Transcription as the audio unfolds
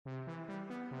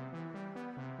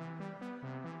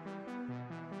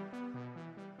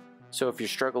So if you're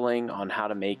struggling on how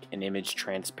to make an image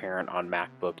transparent on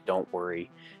MacBook, don't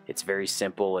worry. It's very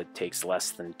simple. It takes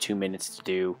less than 2 minutes to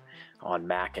do on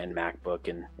Mac and MacBook.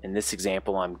 And in this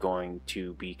example, I'm going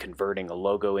to be converting a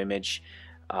logo image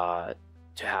to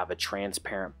have a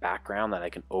transparent background that I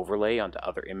can overlay onto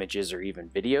other images or even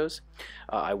videos.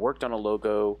 I worked on a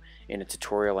logo in a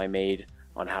tutorial I made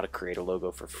on how to create a logo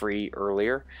for free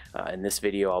earlier. In this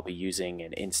video I'll be using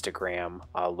an Instagram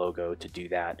logo to do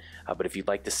that, but if you'd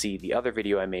like to see the other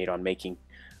video I made on making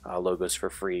logos for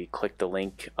free, click the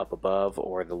link up above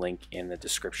or the link in the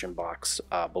description box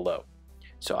below.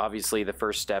 So obviously the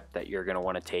first step that you're going to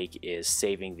want to take is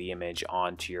saving the image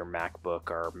onto your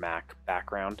MacBook or Mac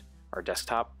background or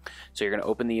desktop. So you're going to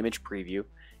open the image preview.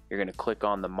 You're going to click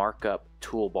on the markup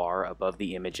toolbar above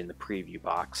the image in the preview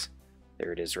box.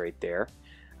 There it is right there.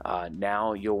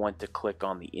 Now you'll want to click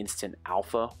on the Instant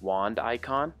Alpha wand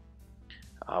icon,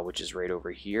 which is right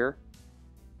over here.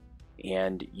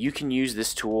 And you can use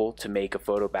this tool to make a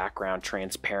photo background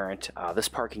transparent. This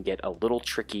part can get a little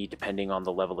tricky depending on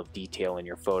the level of detail in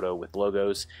your photo. With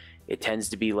logos, it tends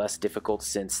to be less difficult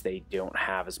since they don't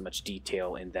have as much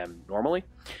detail in them normally.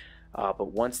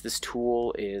 But once this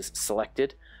tool is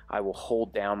selected, I will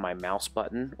hold down my mouse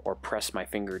button or press my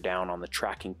finger down on the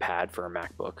tracking pad for a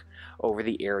MacBook over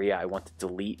the area I want to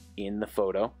delete in the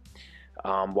photo.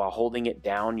 While holding it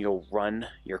down, you'll run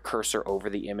your cursor over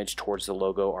the image towards the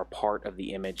logo or part of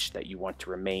the image that you want to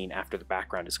remain after the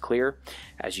background is clear.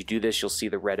 As you do this, you'll see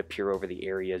the red appear over the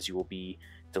areas you will be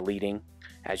deleting.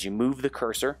 As you move the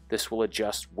cursor, this will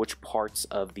adjust which parts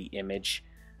of the image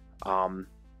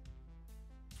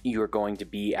you're going to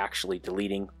be actually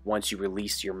deleting. Once you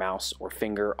release your mouse or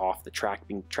finger off the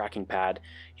tracking pad,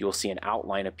 you will see an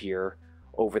outline appear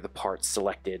over the parts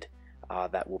selected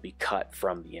that will be cut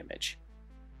from the image.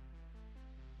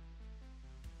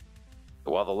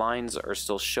 While the lines are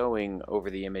still showing over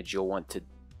the image, you'll want to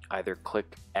either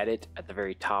click Edit at the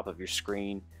very top of your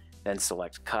screen, then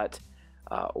select Cut,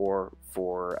 or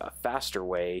for a faster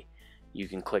way, you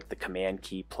can click the Command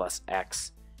key plus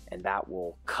X, and that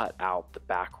will cut out the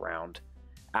background.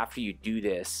 After you do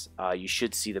this, you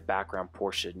should see the background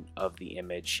portion of the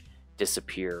image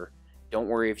disappear. Don't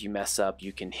worry if you mess up,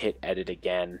 you can hit Edit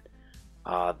again,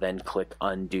 then click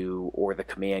Undo or the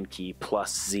Command key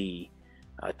plus Z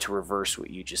to reverse what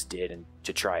you just did and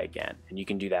to try again. And you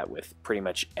can do that with pretty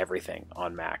much everything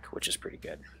on Mac, which is pretty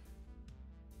good.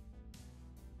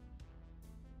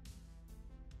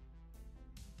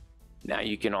 Now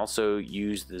you can also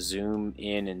use the zoom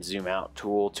in and zoom out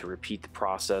tool to repeat the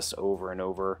process over and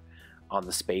over on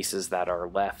the spaces that are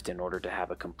left in order to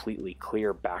have a completely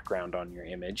clear background on your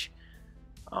image.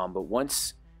 But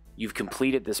once you've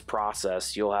completed this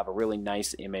process, you'll have a really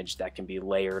nice image that can be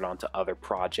layered onto other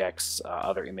projects,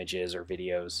 other images or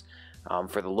videos.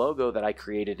 For the logo that I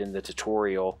created in the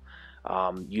tutorial,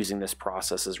 using this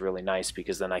process is really nice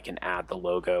because then I can add the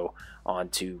logo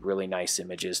onto really nice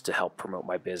images to help promote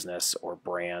my business or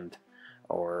brand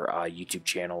or YouTube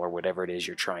channel or whatever it is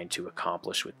you're trying to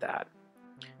accomplish with that.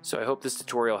 So I hope this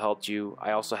tutorial helped you.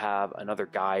 I also have another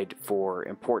guide for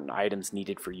important items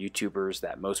needed for YouTubers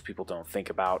that most people don't think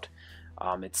about.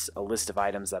 It's a list of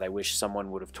items that I wish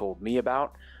someone would have told me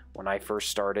about when I first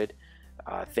started.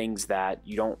 Things that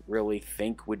you don't really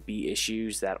think would be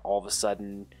issues that all of a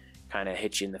sudden kind of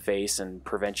hit you in the face and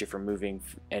prevent you from moving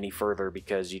any further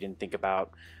because you didn't think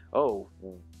about, oh,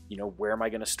 you know, where am I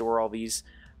going to store all these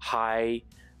high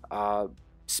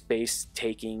space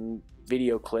taking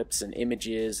video clips and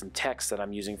images and text that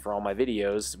I'm using for all my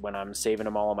videos when I'm saving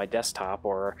them all on my desktop,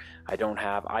 or I don't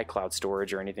have iCloud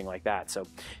storage or anything like that. So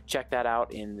check that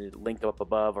out in the link up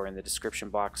above or in the description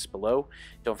box below.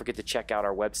 Don't forget to check out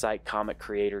our website,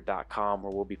 comiccreator.com,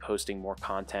 where we'll be posting more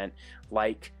content.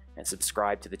 Like and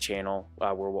subscribe to the channel,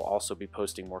 where we'll also be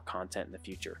posting more content in the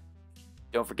future.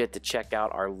 Don't forget to check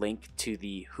out our link to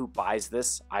the Who Buys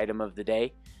This item of the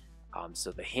day.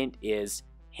 So the hint is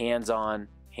hands-on,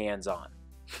 hands-on.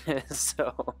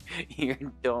 So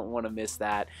you don't want to miss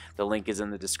that. The link is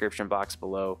in the description box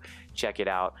below. Check it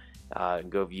out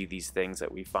and go view these things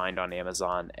that we find on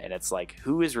Amazon. And it's like,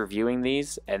 who is reviewing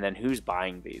these and then who's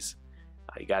buying these?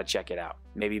 You got to check it out.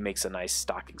 Maybe it makes a nice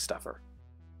stocking stuffer.